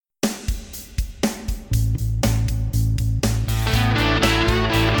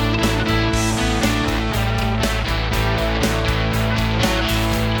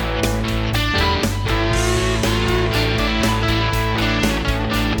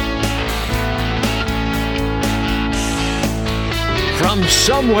From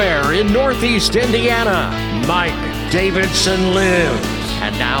somewhere in Northeast Indiana, Mike Davidson lives.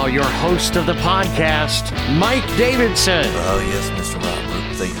 And now your host of the podcast, Mike Davidson. Oh, yes, Mr.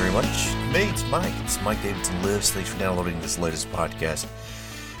 Robert. Thank you very much. Me, it's Mike. It's Mike Davidson Lives. Thanks for downloading this latest podcast.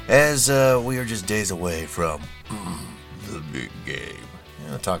 As we are just days away from the big game.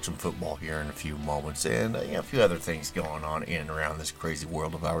 I'll talk some football here in a few moments and a few other things going on in and around this crazy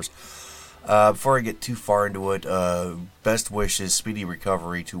world of ours. Before I get too far into it, best wishes, speedy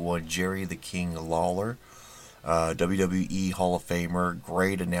recovery to one Jerry the King Lawler, WWE Hall of Famer,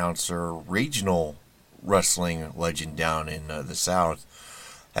 great announcer, regional wrestling legend down in the South.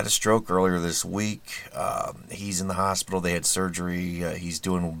 Had a stroke earlier this week. He's in the hospital. They had surgery. He's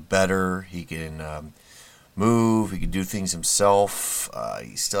doing better. He can move. He can do things himself.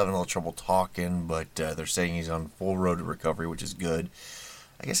 He's still having a little trouble talking, but they're saying he's on full road to recovery, which is good.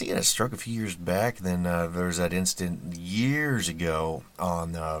 I guess he had a stroke a few years back. Then there was that incident years ago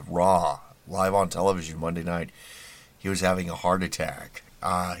on Raw, live on television Monday night. He was having a heart attack.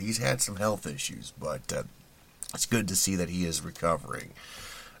 He's had some health issues, but it's good to see that he is recovering.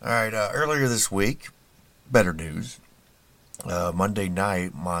 All right, earlier this week, better news. Monday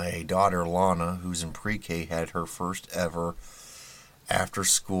night, my daughter Lana, who's in pre-K, had her first ever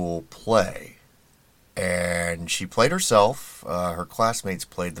after-school play. And she played herself. Her classmates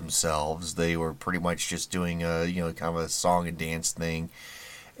played themselves. They were pretty much just doing kind of a song and dance thing.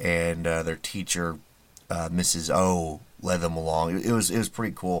 And their teacher, Mrs. O, led them along. It was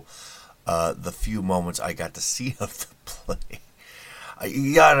pretty cool. The few moments I got to see of the play.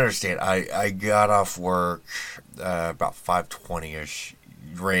 You gotta understand, I got off work about 5:20ish,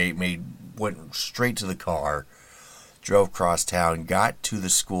 went straight to the car, drove across town, got to the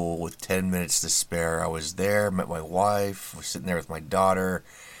school with 10 minutes to spare. I was there, met my wife, was sitting there with my daughter,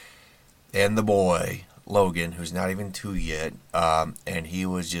 and the boy, Logan, who's not even 2 yet, and he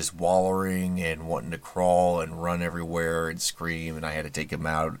was just wallowing and wanting to crawl and run everywhere and scream, and I had to take him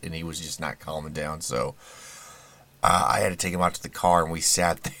out, and he was just not calming down, so I had to take him out to the car, and we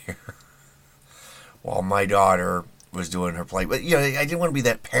sat there while my daughter was doing her play. But, I didn't want to be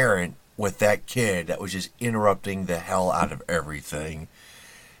that parent with that kid that was just interrupting the hell out of everything.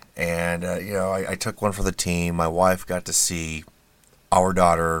 And, I took one for the team. My wife got to see our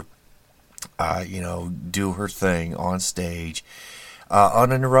daughter, do her thing on stage,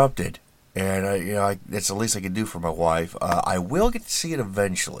 uninterrupted. And, it's the least I could do for my wife. I will get to see it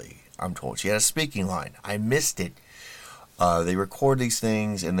eventually, I'm told. She had a speaking line. I missed it. They record these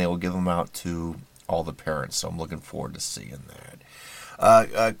things, and they will give them out to all the parents, so I'm looking forward to seeing that.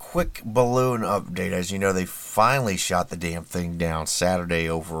 A quick balloon update. As you know, they finally shot the damn thing down Saturday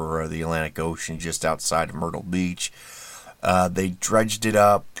over the Atlantic Ocean just outside of Myrtle Beach. They dredged it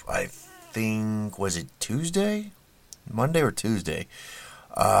up, I think, was it Tuesday? Monday or Tuesday?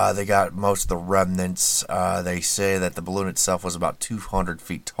 They got most of the remnants. They say that the balloon itself was about 200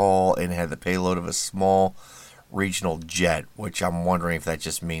 feet tall and had the payload of a small regional jet, which I'm wondering if that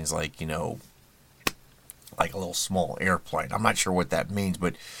just means like a little small airplane. I'm not sure what that means,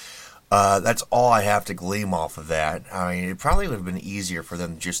 but that's all I have to glean off of that. I mean, it probably would have been easier for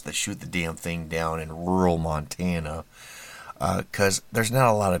them just to shoot the damn thing down in rural Montana, because there's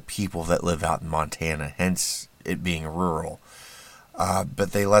not a lot of people that live out in Montana, hence it being rural.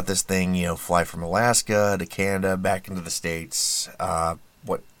 But they let this thing, fly from Alaska to Canada, back into the States,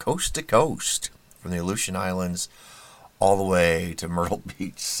 coast to coast, from the Aleutian Islands all the way to Myrtle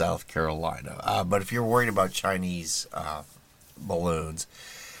Beach, South Carolina. But if you're worried about Chinese balloons,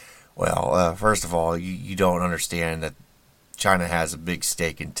 well, first of all, you don't understand that China has a big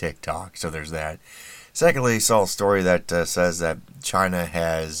stake in TikTok, so there's that. Secondly, I saw a story that says that China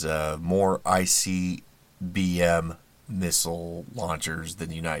has more ICBM missile launchers than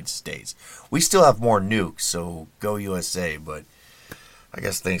the United States. We still have more nukes, so go USA, but I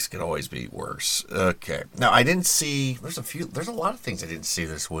guess things could always be worse. Okay. Now, I didn't see, there's a lot of things I didn't see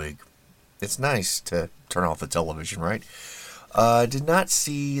this week. It's nice to turn off the television, right? Did not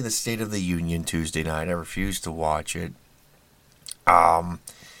see the State of the Union Tuesday night. I refused to watch it. And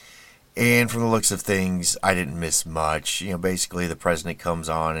from the looks of things, I didn't miss much. Basically the president comes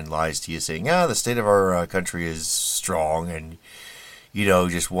on and lies to you saying, the state of our country is strong, and,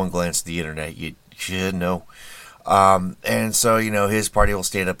 just one glance at the internet, you should know. And so, his party will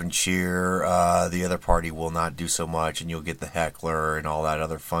stand up and cheer, the other party will not do so much, and you'll get the heckler and all that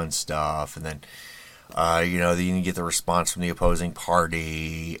other fun stuff, and then, then you get the response from the opposing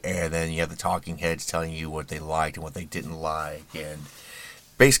party, and then you have the talking heads telling you what they liked and what they didn't like, and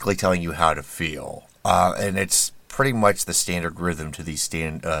basically telling you how to feel. And it's pretty much the standard rhythm to these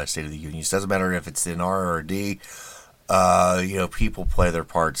State of the Unions. Doesn't matter if it's an R or a D. people play their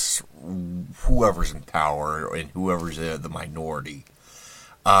parts, whoever's in power and whoever's the minority.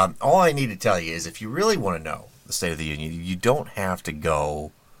 All I need to tell you is if you really want to know the State of the Union, you don't have to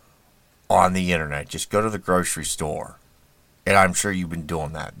go on the internet. Just go to the grocery store. And I'm sure you've been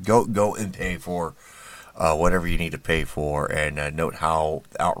doing that. Go and pay for whatever you need to pay for, and note how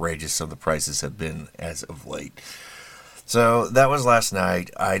outrageous some of the prices have been as of late. So that was last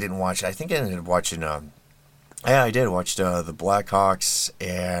night. I didn't watch. I think I ended up watching. I did watch the Blackhawks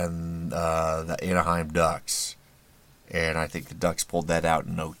and the Anaheim Ducks, and I think the Ducks pulled that out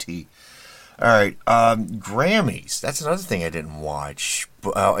in OT. All right, Grammys. That's another thing I didn't watch.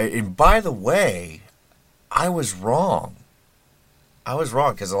 And by the way, I was wrong.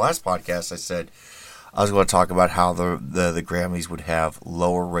 Because the last podcast I said I was going to talk about how the Grammys would have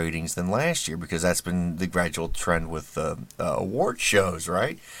lower ratings than last year because that's been the gradual trend with award shows,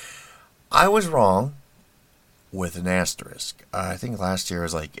 right? I was wrong with an asterisk. I think last year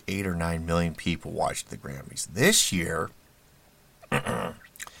was like 8 or 9 million people watched the Grammys. This year,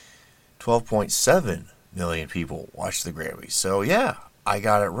 12.7 million people watched the Grammys. So, yeah, I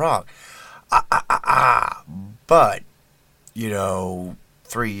got it wrong. But,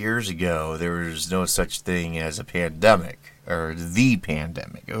 3 years ago, there was no such thing as a pandemic, or the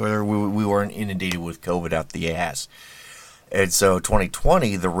pandemic. Or we weren't inundated with COVID out the ass. And so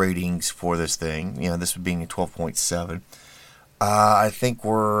 2020, the ratings for this thing, this being 12.7, I think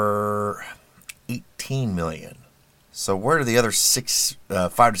we're 18 million. So where do the other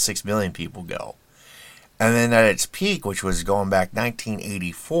 5 to 6 million people go? And then at its peak, which was going back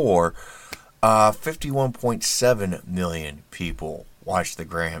 1984, 51.7 million people watched the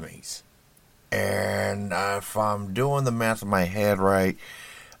Grammys. And if I'm doing the math in my head right,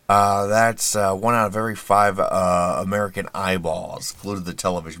 that's 1 out of every 5 American eyeballs glued to the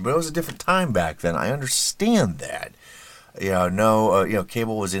television. But it was a different time back then. I understand that.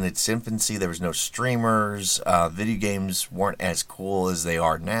 Cable was in its infancy. There was no streamers. Video games weren't as cool as they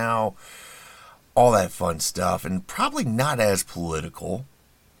are now. All that fun stuff, and probably not as political.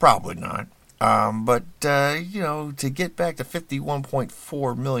 Probably not. But to get back to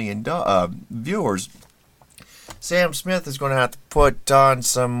 51.4 million viewers, Sam Smith is going to have to put on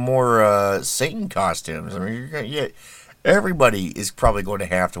some more Satan costumes. I mean, everybody is probably going to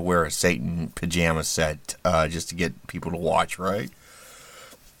have to wear a Satan pajama set just to get people to watch, right?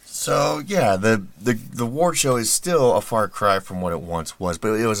 So, yeah, the award show is still a far cry from what it once was,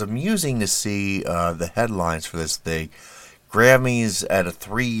 but it was amusing to see the headlines for this thing. Grammys at a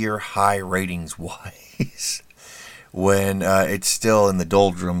 3-year high ratings-wise when it's still in the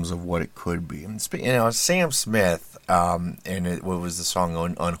doldrums of what it could be. And, Sam Smith, what was the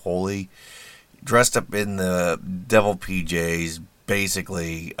song, Unholy, dressed up in the devil PJs,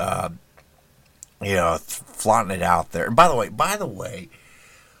 basically, flaunting it out there. And by the way,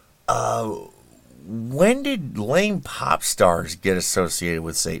 when did lame pop stars get associated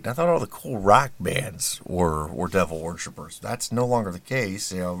with Satan? I thought all the cool rock bands were devil worshippers. That's no longer the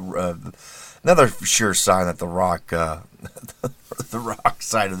case. Another sure sign that the rock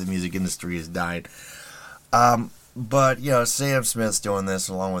side of the music industry has died. But Sam Smith's doing this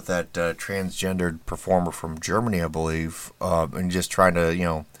along with that transgendered performer from Germany, I believe, and just trying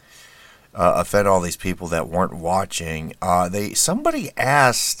to offend all these people that weren't watching. Somebody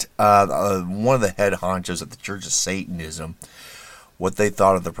asked one of the head honchos at the Church of Satanism what they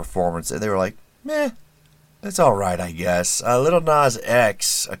thought of the performance, and they were like, "Meh, it's all right, I guess." Lil Nas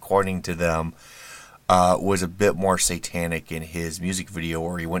X, according to them, was a bit more satanic in his music video,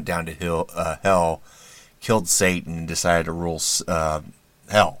 where he went down to hell, killed Satan, and decided to rule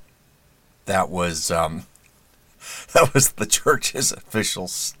hell. That was the church's official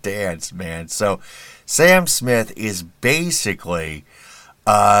stance, man. So Sam Smith is basically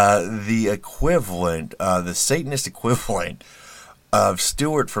the equivalent, the Satanist equivalent of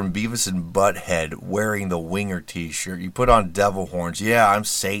Stewart from Beavis and Butthead wearing the Winger t-shirt. You put on devil horns. Yeah, I'm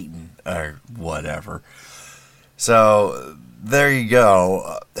Satan, or whatever. So there you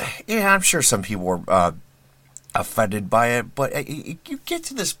go. I'm sure some people were offended by it, but you get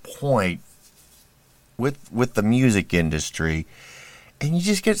to this point with the music industry, and you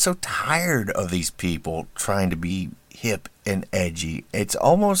just get so tired of these people trying to be hip and edgy. It's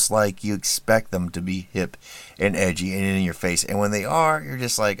almost like you expect them to be hip and edgy and in your face, and when they are, you're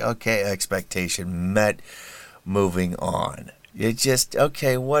just like, okay, expectation met, moving on. It's just,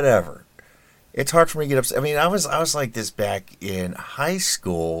 okay, whatever. It's hard for me to get upset. I mean, I was like this back in high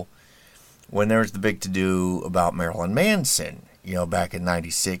school when there was the big to-do about Marilyn Manson, back in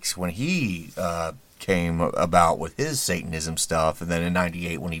 96 when he came about with his Satanism stuff, and then in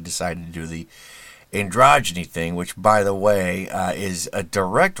 98 when he decided to do the androgyny thing, which, by the way, is a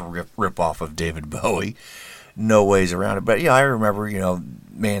direct rip-off of David Bowie. No ways around it. But, I remember,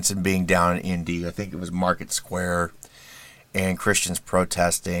 Manson being down in Indy. I think it was Market Square, and Christians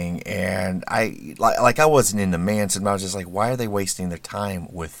protesting. And I wasn't into Manson, but I was just like, why are they wasting their time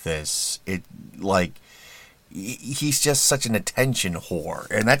with this? He's just such an attention whore.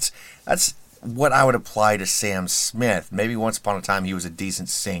 And that's what I would apply to Sam Smith. Maybe once upon a time he was a decent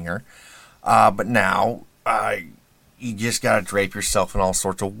singer. But now, you just gotta drape yourself in all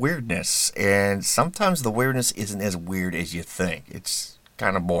sorts of weirdness. And sometimes the weirdness isn't as weird as you think. It's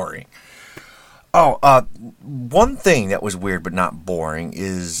kind of boring. One thing that was weird but not boring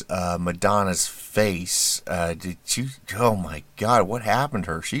is Madonna's face. Oh my God, what happened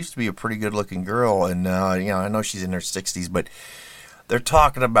to her? She used to be a pretty good looking girl, and I know she's in her 60s, but they're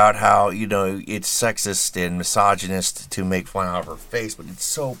talking about how, it's sexist and misogynist to make fun of her face, but it's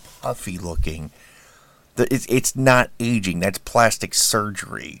so puffy looking. It's not aging, that's plastic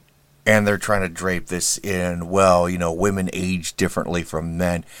surgery. And they're trying to drape this in, women age differently from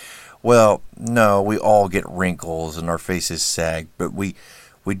men. Well, no, we all get wrinkles and our faces sag, but we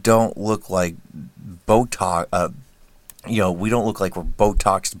don't look like Botox. We don't look like we're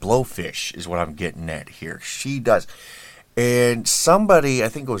Botoxed blowfish, is what I'm getting at here. She does. And somebody, I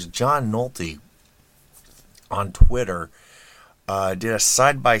think it was John Nolte on Twitter, did a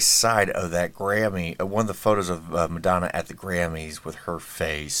side-by-side of that Grammy, one of the photos of Madonna at the Grammys with her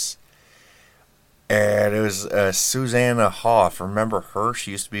face. And it was Susanna Hoff. Remember her?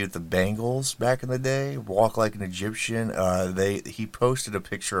 She used to be with the Bengals back in the day. Walk like an Egyptian. He posted a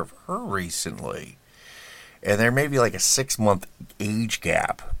picture of her recently. And there may be like a 6-month age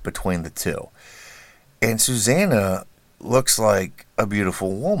gap between the two. And Susanna looks like a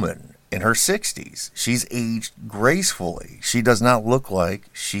beautiful woman in her 60s. She's aged gracefully. She does not look like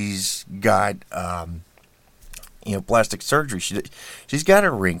she's got plastic surgery. She's got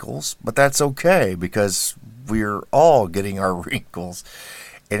her wrinkles, but that's okay because we're all getting our wrinkles.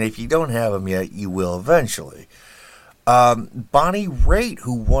 And if you don't have them yet, you will eventually. Bonnie Raitt,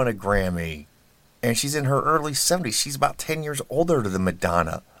 who won a Grammy, and she's in her early 70s. She's about 10 years older than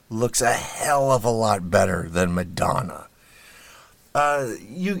Madonna. Looks a hell of a lot better than Madonna.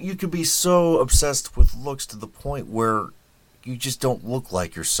 You could be so obsessed with looks to the point where you just don't look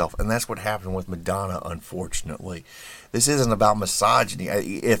like yourself. And that's what happened with Madonna, unfortunately. This isn't about misogyny.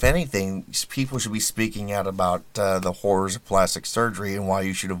 If anything, people should be speaking out about the horrors of plastic surgery and why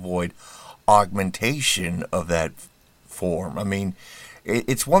you should avoid augmentation of that form. I mean,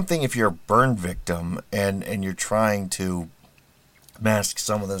 it's one thing if you're a burn victim and you're trying to mask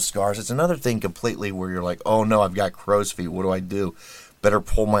some of those scars. It's another thing completely where you're like, oh no, I've got crow's feet. What do? Better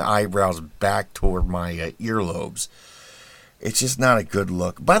pull my eyebrows back toward my earlobes. It's just not a good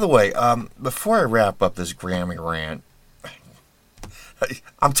look. By the way, before I wrap up this Grammy rant,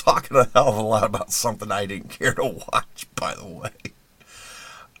 I'm talking a hell of a lot about something I didn't care to watch, by the way.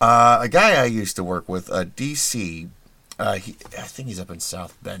 A guy I used to work with, DC, I think he's up in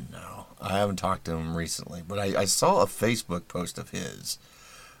South Bend now. I haven't talked to him recently, but I saw a Facebook post of his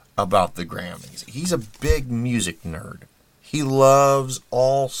about the Grammys. He's a big music nerd. He loves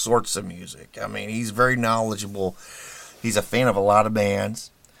all sorts of music. I mean, he's very knowledgeable. He's a fan of a lot of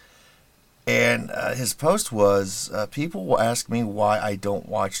bands. And his post was, people will ask me why I don't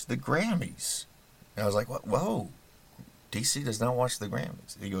watch the Grammys. And I was like, what? Whoa, DC does not watch the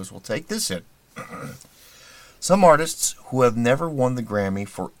Grammys. He goes, well, take this in. Some artists who have never won the Grammy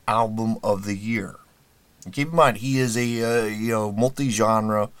for Album of the Year. And keep in mind, he is a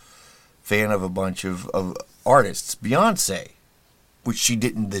multi-genre fan of a bunch of artists. Beyonce, which she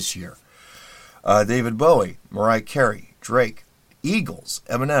didn't this year. David Bowie, Mariah Carey, Drake, Eagles,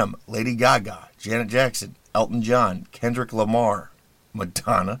 Eminem, Lady Gaga, Janet Jackson, Elton John, Kendrick Lamar,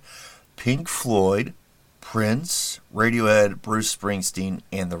 Madonna, Pink Floyd, Prince, Radiohead, Bruce Springsteen,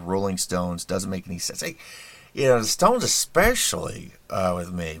 and the Rolling Stones. Doesn't make any sense. Hey, the Stones especially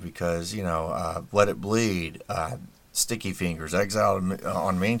with me because, Let It Bleed, Sticky Fingers, Exile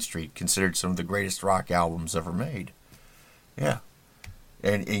on Main Street, considered some of the greatest rock albums ever made. Yeah.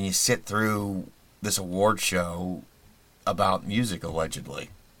 And you sit through this award show about music,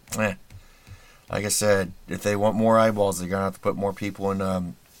 allegedly. Like I said, if they want more eyeballs, they're going to have to put more people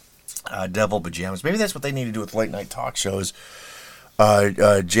in devil pajamas. Maybe that's what they need to do with late-night talk shows.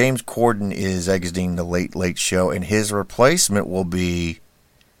 James Corden is exiting the Late Late Show, and his replacement will be...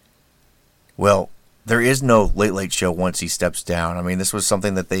 Well, there is no Late Late Show once he steps down. I mean, this was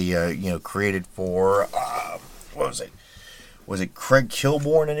something that they created for... what was it? Was it Craig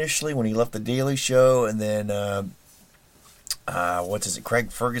Kilborn initially when he left the Daily Show, and then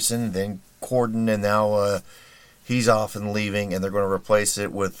Craig Ferguson, then Corden, and now he's off and leaving, and they're going to replace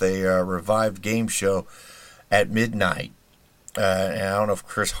it with a revived game show at midnight. And I don't know if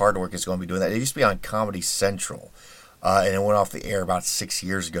Chris Hardwick is going to be doing that. It used to be on Comedy Central, and it went off the air about 6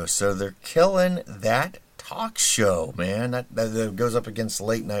 years ago. So they're killing that talk show, man. That goes up against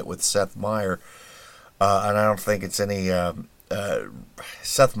Late Night with Seth Meyers. And I don't think it's any...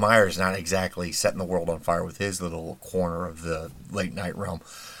 Seth Meyers not exactly setting the world on fire with his little corner of the late night realm.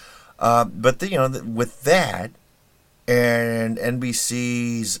 But with that, and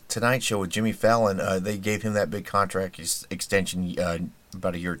NBC's Tonight Show with Jimmy Fallon, they gave him that big contract extension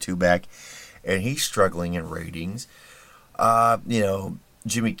about a year or two back, and he's struggling in ratings.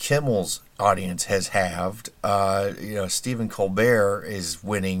 Jimmy Kimmel's audience has halved. Stephen Colbert is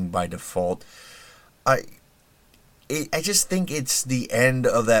winning by default. I just think it's the end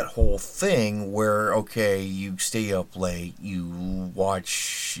of that whole thing where, okay, you stay up late, you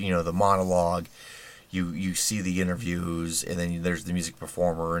watch, the monologue, you see the interviews, and then there's the music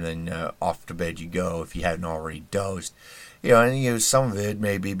performer, and then off to bed you go if you hadn't already dozed. Some of it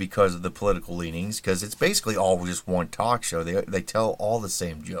may be because of the political leanings, because it's basically all just one talk show. They tell all the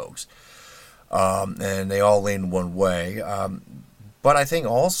same jokes, and they all lean one way. But I think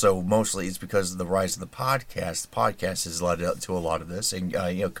also mostly it's because of the rise of the podcast. The podcast has led up to a lot of this. And,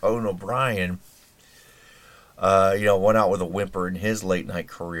 Conan O'Brien, went out with a whimper in his late night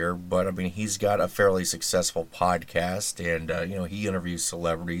career. But, he's got a fairly successful podcast. And, he interviews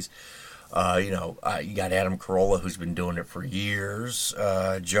celebrities. You got Adam Carolla, who's been doing it for years.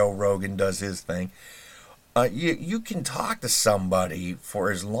 Joe Rogan does his thing. You can talk to somebody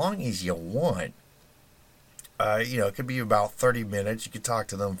for as long as you want. It could be about 30 minutes. You could talk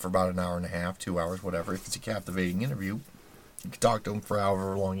to them for about an hour and a half, 2 hours, whatever. If it's a captivating interview, you can talk to them for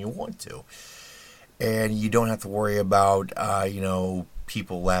however long you want to. And you don't have to worry about,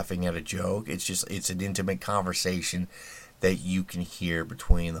 people laughing at a joke. It's an intimate conversation that you can hear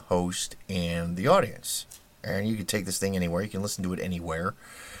between the host and the audience. And you can take this thing anywhere. You can listen to it anywhere.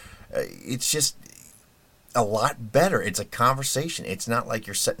 It's just a lot better. It's a conversation. It's not like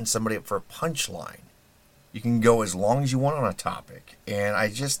you're setting somebody up for a punchline. You can go as long as you want on a topic. And I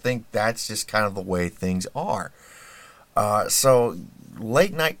just think that's just kind of the way things are. So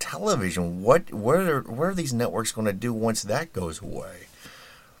late night television, what are these networks going to do once that goes away?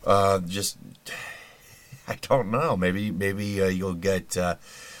 I don't know. Maybe you'll get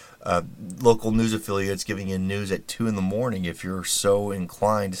local news affiliates giving you news at 2 a.m. if you're so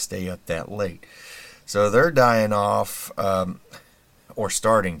inclined to stay up that late. So they're dying off, or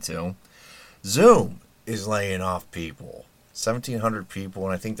starting to. Zoom is laying off people, 1,700 people,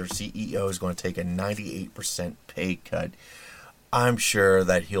 and I think their CEO is going to take a 98% pay cut. I'm sure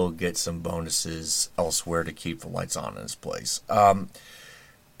that he'll get some bonuses elsewhere to keep the lights on in his place.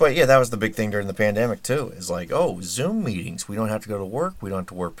 But yeah, that was the big thing during the pandemic too. Is like, Zoom meetings. We don't have to go to work. We don't have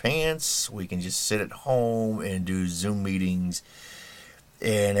to wear pants. We can just sit at home and do Zoom meetings,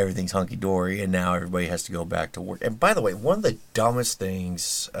 and everything's hunky-dory, and now everybody has to go back to work. And by the way, one of the dumbest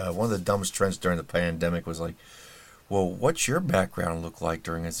trends during the pandemic was like, well, what's your background look like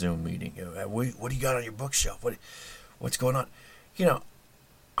during a Zoom meeting? What do you got on your bookshelf? What's going on?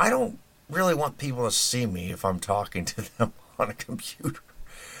 I don't really want people to see me if I'm talking to them on a computer.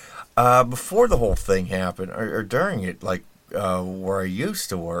 Before the whole thing happened, or during it, like where I used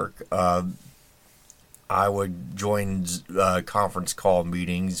to work, I would join conference call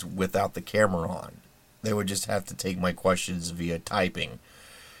meetings without the camera on. They would just have to take my questions via typing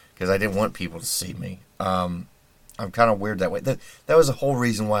because I didn't want people to see me. I'm kind of weird that way. That was the whole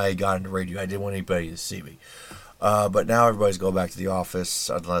reason why I got into radio. I didn't want anybody to see me. But now everybody's going back to the office,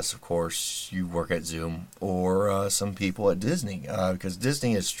 unless, of course, you work at Zoom or some people at Disney, because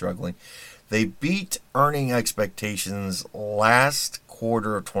Disney is struggling. They beat earning expectations last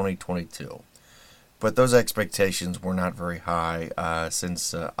quarter of 2022. But those expectations were not very high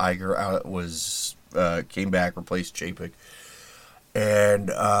since Iger came back, replaced Chapek. And,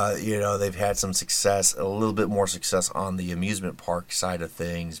 they've had some success, a little bit more success on the amusement park side of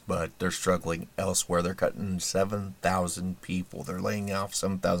things, but they're struggling elsewhere. They're cutting 7,000 people. They're laying off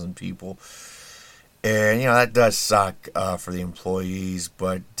 7,000 people. And, that does suck for the employees,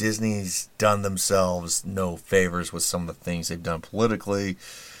 but Disney's done themselves no favors with some of the things they've done politically.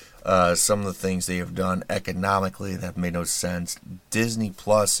 Some of the things they have done economically that have made no sense. Disney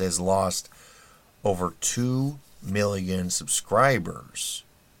Plus has lost over 2 million subscribers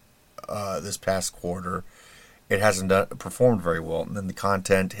this past quarter. It hasn't performed very well, and then the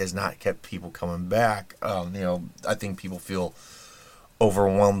content has not kept people coming back. I think people feel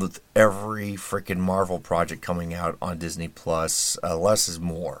overwhelmed with every freaking Marvel project coming out on Disney Plus. Less is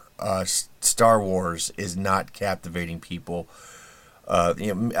more. Star Wars is not captivating people.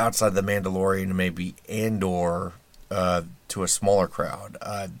 Outside the Mandalorian and maybe Andor, to a smaller crowd.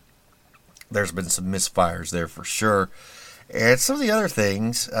 There's been some misfires there for sure. And some of the other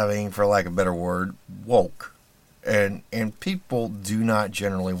things, I mean, for lack of a better word, woke. And people do not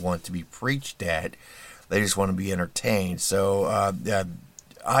generally want to be preached at. They just want to be entertained. So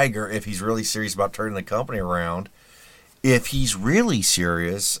Iger, if he's really serious about turning the company around, if he's really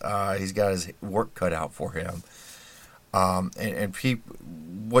serious, he's got his work cut out for him. And people,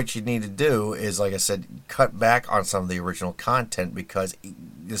 what you need to do is, like I said, cut back on some of the original content because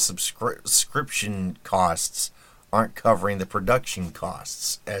the subscription costs aren't covering the production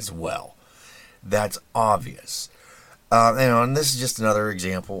costs as well. That's obvious. And this is just another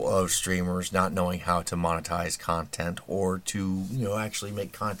example of streamers not knowing how to monetize content or to, actually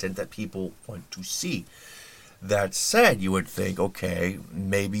make content that people want to see. That said, you would think, okay,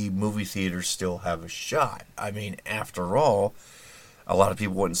 maybe movie theaters still have a shot. I mean, after all, a lot of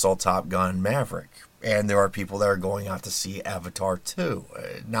people went and saw Top Gun Maverick. And there are people that are going out to see Avatar 2.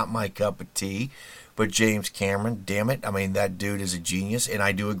 Not my cup of tea, but James Cameron, damn it. I mean, that dude is a genius, and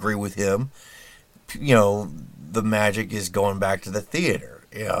I do agree with him. The magic is going back to the theater.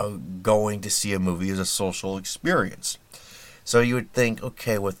 Going to see a movie is a social experience. So you would think,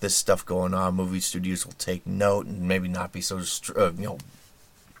 okay, with this stuff going on, movie studios will take note and maybe not be so,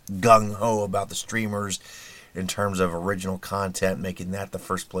 gung-ho about the streamers in terms of original content, making that the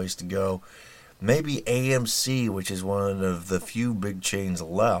first place to go. Maybe AMC, which is one of the few big chains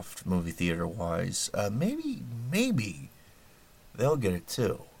left, movie theater-wise, maybe they'll get it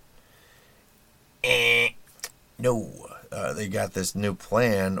too. No, they got this new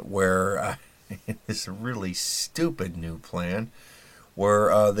plan where this really stupid new plan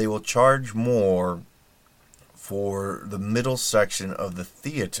where they will charge more for the middle section of the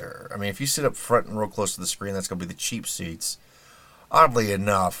theater. I mean, if you sit up front and real close to the screen, that's going to be the cheap seats. Oddly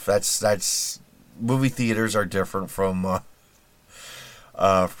enough, that's movie theaters are different from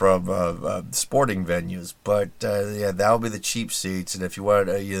sporting venues, but that'll be the cheap seats. And if you want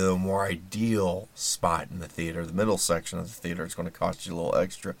a more ideal spot in the theater, the middle section of the theater, it's going to cost you a little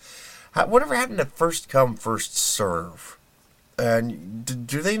extra. Whatever happened to first come, first serve? And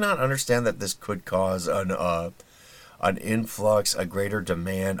do they not understand that this could cause an influx, a greater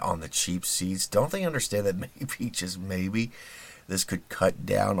demand on the cheap seats? Don't they understand that maybe, just maybe, this could cut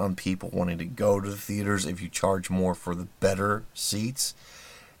down on people wanting to go to the theaters if you charge more for the better seats?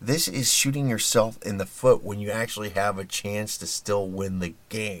 This is shooting yourself in the foot when you actually have a chance to still win the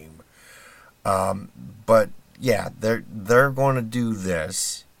game. But yeah, they're going to do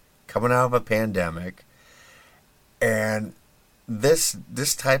this coming out of a pandemic, and this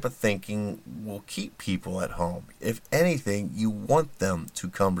type of thinking will keep people at home. If anything, you want them to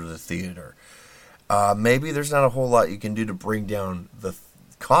come to the theater. Maybe there's not a whole lot you can do to bring down the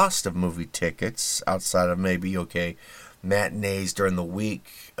cost of movie tickets outside of maybe, matinees during the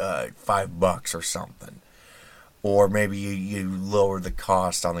week, $5 or something. Or maybe you lower the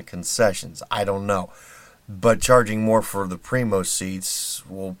cost on the concessions. I don't know. But charging more for the primo seats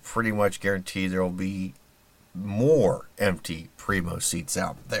will pretty much guarantee there will be more empty primo seats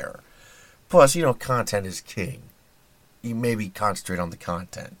out there. Plus, content is king. You maybe concentrate on the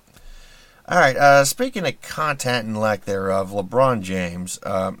content. Alright, speaking of content and lack thereof, LeBron James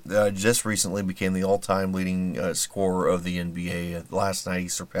just recently became the all-time leading scorer of the NBA. Last night he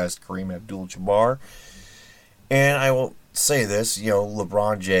surpassed Kareem Abdul-Jabbar. And I will say this,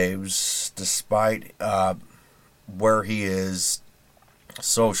 LeBron James, despite where he is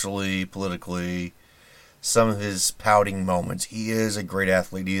socially, politically, some of his pouting moments, he is a great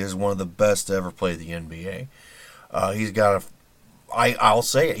athlete. He is one of the best to ever play the NBA. He's got I'll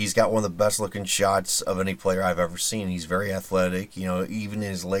say it, he's got one of the best looking shots of any player I've ever seen. He's very athletic, even in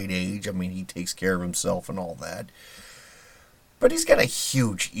his late age. I mean, he takes care of himself and all that. But he's got a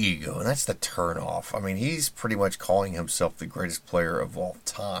huge ego, and that's the turnoff. I mean, he's pretty much calling himself the greatest player of all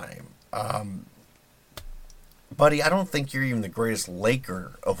time. Buddy, I don't think you're even the greatest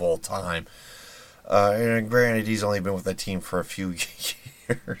Laker of all time. And granted, he's only been with that team for a few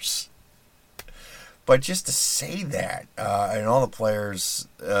years. But just to say that, and all the players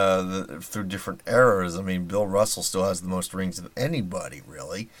through different eras, I mean, Bill Russell still has the most rings of anybody,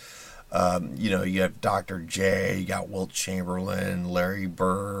 really. You have Dr. J, you got Wilt Chamberlain, Larry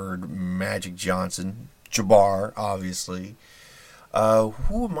Bird, Magic Johnson, Jabbar, obviously.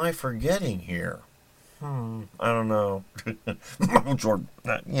 Who am I forgetting here? I don't know. Michael Jordan.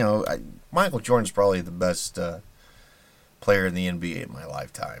 Michael Jordan's probably the best player in the NBA in my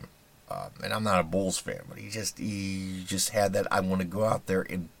lifetime. And I'm not a Bulls fan, but he just had that I want to go out there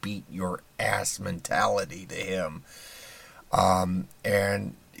and beat your ass mentality to him.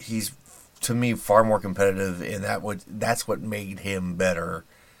 And he's, to me, far more competitive, and that's what made him better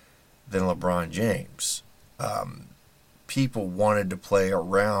than LeBron James. People wanted to play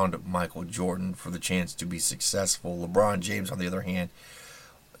around Michael Jordan for the chance to be successful. LeBron James, on the other hand,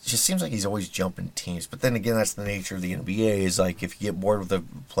 it just seems like he's always jumping teams. But then again, that's the nature of the NBA. Is like if you get bored with a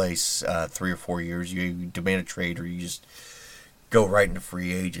place 3 or 4 years, you demand a trade, or you just go right into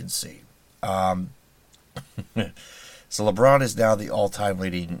free agency. So LeBron is now the all-time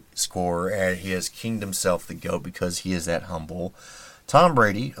leading scorer, and he has kinged himself the GOAT because he is that humble. Tom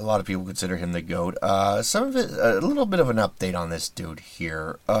Brady, a lot of people consider him the GOAT. Some of it, a little bit of an update on this dude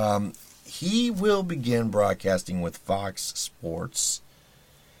here. He will begin broadcasting with Fox Sports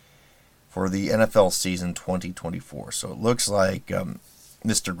for the NFL season 2024. So it looks like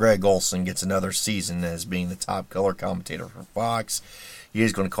Mr. Greg Olson gets another season as being the top color commentator for Fox. He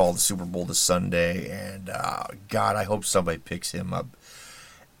is going to call the Super Bowl this Sunday, and God, I hope somebody picks him up.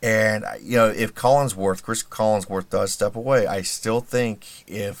 And, if Chris Collinsworth does step away, I still think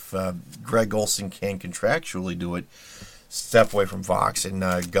if Greg Olson can contractually do it, step away from Fox and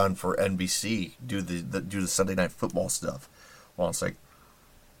gun for NBC, do the Sunday Night Football stuff. Well, it's like,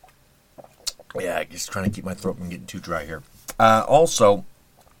 yeah, just trying to keep my throat from getting too dry here. Also,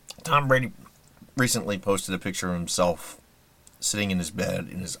 Tom Brady recently posted a picture of himself sitting in his bed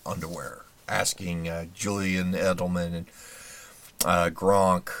in his underwear, asking Julian Edelman and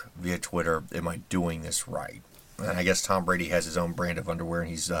Gronk via Twitter, am I doing this right? And I guess Tom Brady has his own brand of underwear, and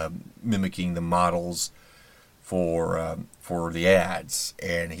he's mimicking the models for the ads.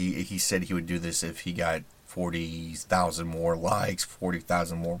 And he said he would do this if he got 40,000 more likes,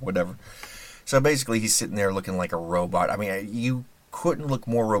 40,000 more, whatever. So basically, he's sitting there looking like a robot. I mean, you couldn't look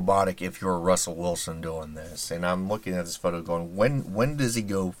more robotic if you're Russell Wilson doing this. And I'm looking at this photo going, when does he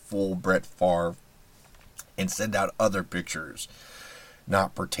go full Brett Favre and send out other pictures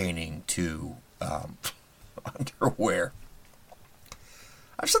not pertaining to underwear?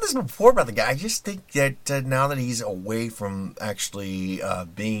 I've said this before about the guy. I just think that now that he's away from actually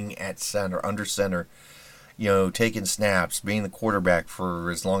being at center, under center, taking snaps, being the quarterback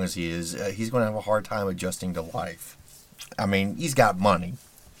for as long as he is, he's going to have a hard time adjusting to life. I mean, he's got money.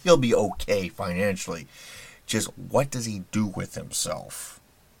 He'll be okay financially. Just what does he do with himself?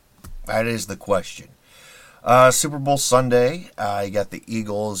 That is the question. Super Bowl Sunday, you got the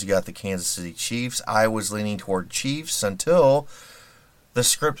Eagles, you got the Kansas City Chiefs. I was leaning toward Chiefs until the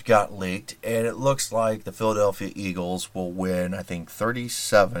script got leaked, and it looks like the Philadelphia Eagles will win, I think,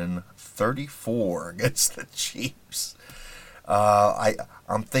 37-34 against the Chiefs.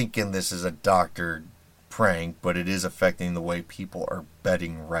 I'm thinking this is a doctored prank, but it is affecting the way people are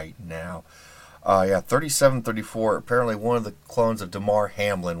betting right now. 37-34. Apparently one of the clones of Damar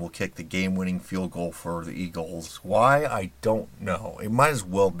Hamlin will kick the game-winning field goal for the Eagles. Why? I don't know. It might as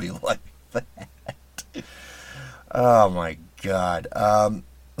well be like that. Oh, my God. I'm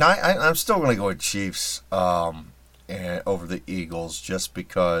still going to go with Chiefs over the Eagles just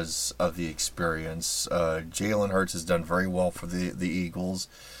because of the experience. Jalen Hurts has done very well for the Eagles.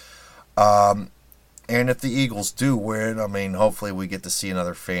 And if the Eagles do win, I mean, hopefully we get to see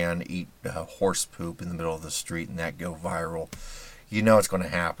another fan eat horse poop in the middle of the street and that go viral. You know it's going to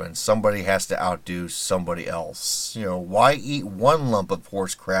happen. Somebody has to outdo somebody else. Why eat one lump of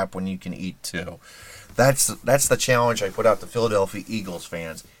horse crap when you can eat two? That's the challenge I put out to Philadelphia Eagles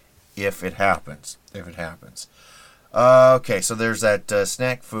fans. If it happens. Okay, so there's that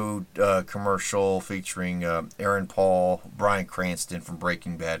snack food commercial featuring Aaron Paul, Bryan Cranston from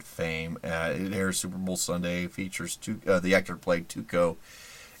Breaking Bad fame. It airs Super Bowl Sunday. Features the actor who played Tuco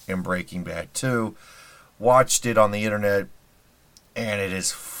in Breaking Bad 2. Watched it on the internet, and it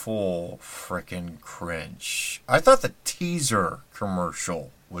is full frickin' cringe. I thought the teaser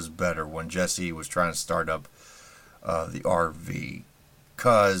commercial was better when Jesse was trying to start up the RV,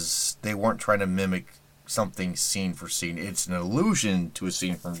 because they weren't trying to mimic something scene for scene. It's an allusion to a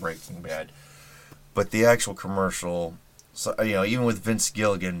scene from Breaking Bad, but the actual commercial, so, even with Vince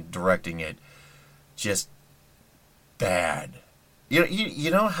Gilligan directing it, just bad.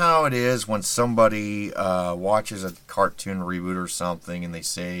 You know how it is when somebody watches a cartoon reboot or something and they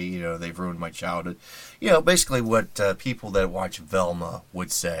say, they've ruined my childhood. Basically what people that watch Velma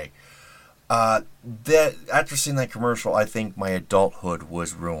would say. That after seeing that commercial, I think my adulthood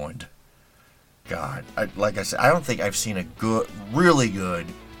was ruined. God, like I said, I don't think I've seen a really good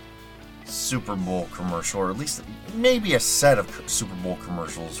Super Bowl commercial, or at least maybe a set of Super Bowl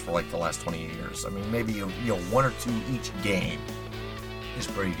commercials for like the last 20 years. I mean, maybe one or two each game is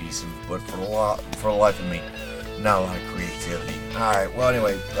pretty decent, but for the life of me, not a lot of creativity. All right, well,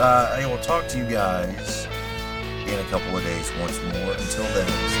 anyway, I will talk to you guys in a couple of days once more. Until then,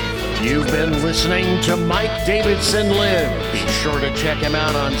 you've been listening to Mike Davidson Live. Be sure to check him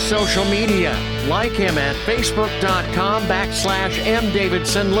out on social media. Like him at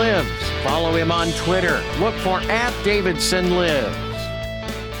facebook.com/mdavidsonlives. Follow him on Twitter. Look for @DavidsonLive.